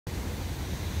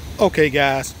Okay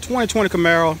guys, 2020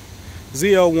 Camaro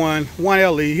ZL1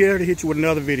 1LE here to hit you with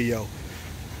another video.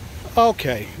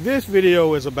 Okay, this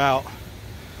video is about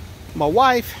my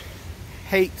wife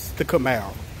hates the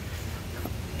Camaro.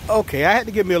 Okay, I had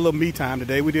to give me a little me time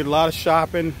today. We did a lot of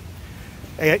shopping,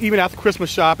 even after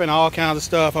Christmas shopping, all kinds of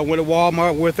stuff. I went to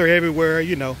Walmart with her everywhere,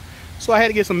 you know. So I had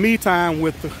to get some me time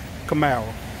with the Camaro.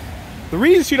 The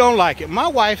reason she don't like it, my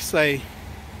wife say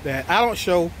that I don't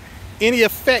show any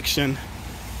affection,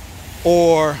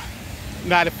 or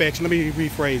not affection, let me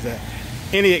rephrase that,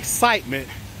 any excitement,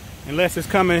 unless it's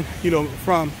coming, you know,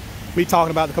 from me talking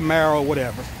about the Camaro or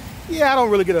whatever. Yeah, I don't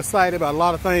really get excited about a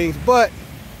lot of things, but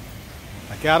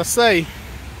I gotta say,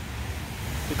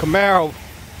 the Camaro,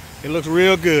 it looks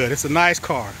real good. It's a nice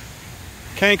car.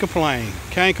 Can't complain,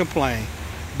 can't complain.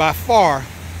 By far,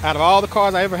 out of all the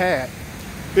cars I ever had,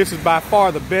 this is by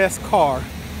far the best car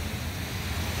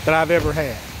that I've ever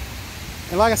had.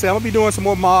 And like I said, I'm gonna be doing some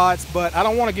more mods, but I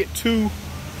don't want to get too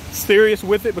serious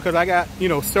with it because I got, you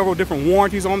know, several different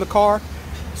warranties on the car.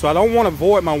 So I don't want to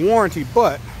void my warranty,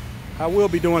 but I will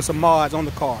be doing some mods on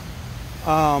the car.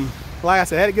 Like I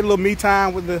said, I had to get a little me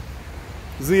time with the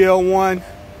ZL1.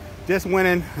 Just went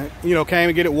in, you know, came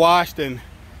and get it washed and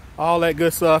all that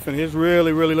good stuff, and it's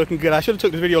really, really looking good. I should have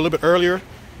took this video a little bit earlier.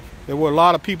 There were a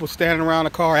lot of people standing around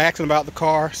the car asking about the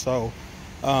car. So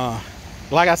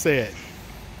like I said,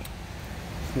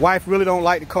 wife really don't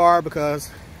like the car because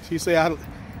she say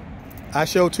I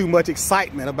show too much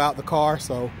excitement about the car.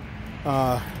 So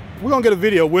we're gonna get a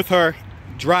video with her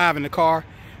driving the car.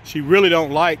 She really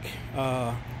don't like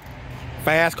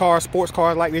fast cars, sports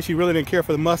cars like this. She really didn't care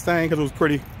for the Mustang because it was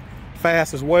pretty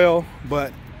fast as well.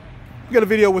 But we got a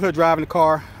video with her driving the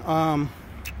car.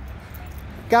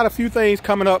 Got a few things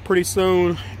coming up pretty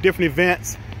soon, different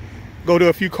events. Go to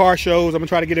a few car shows I'm gonna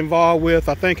try to get involved with.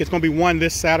 I think it's gonna be one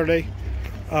this Saturday.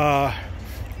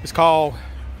 It's called,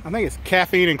 I think it's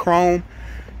Caffeine and Chrome.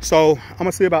 So I'm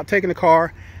gonna see about taking the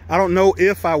car. I don't know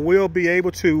if I will be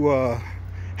able to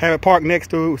have it parked next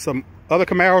to some other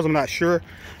Camaros. I'm not sure.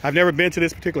 I've never been to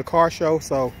this particular car show.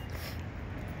 So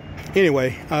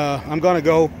anyway, I'm gonna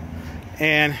go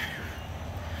and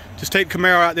just take the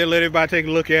Camaro out there, let everybody take a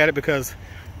look at it, because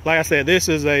like I said, this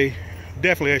is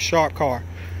definitely a sharp car.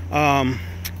 I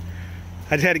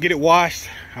just had to get it washed.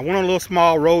 I went on a little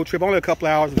small road trip, only a couple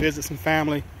hours to visit some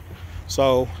family.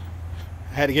 So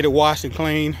I had to get it washed and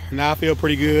clean, and now I feel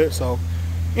pretty good. So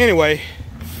anyway,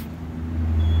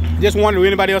 just wondering,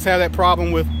 anybody else have that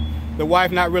problem with the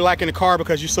wife not really liking the car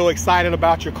because you're so excited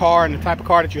about your car and the type of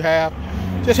car that you have?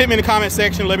 Just hit me in the comment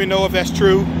section, let me know if that's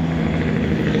true.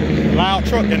 Loud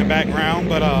truck in the background,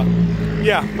 but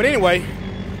yeah. But anyway,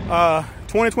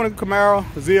 2020 Camaro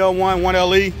ZL1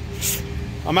 1LE.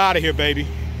 I'm out of here, baby.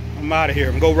 I'm out of here.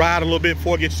 I'm gonna go ride a little bit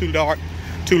before it gets too dark,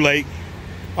 too late.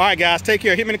 All right, guys, take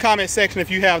care. Hit me in the comment section if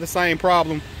you have the same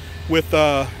problem with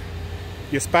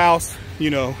your spouse, you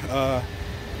know,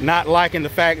 not liking the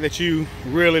fact that you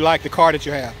really like the car that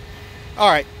you have. All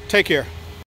right, take care.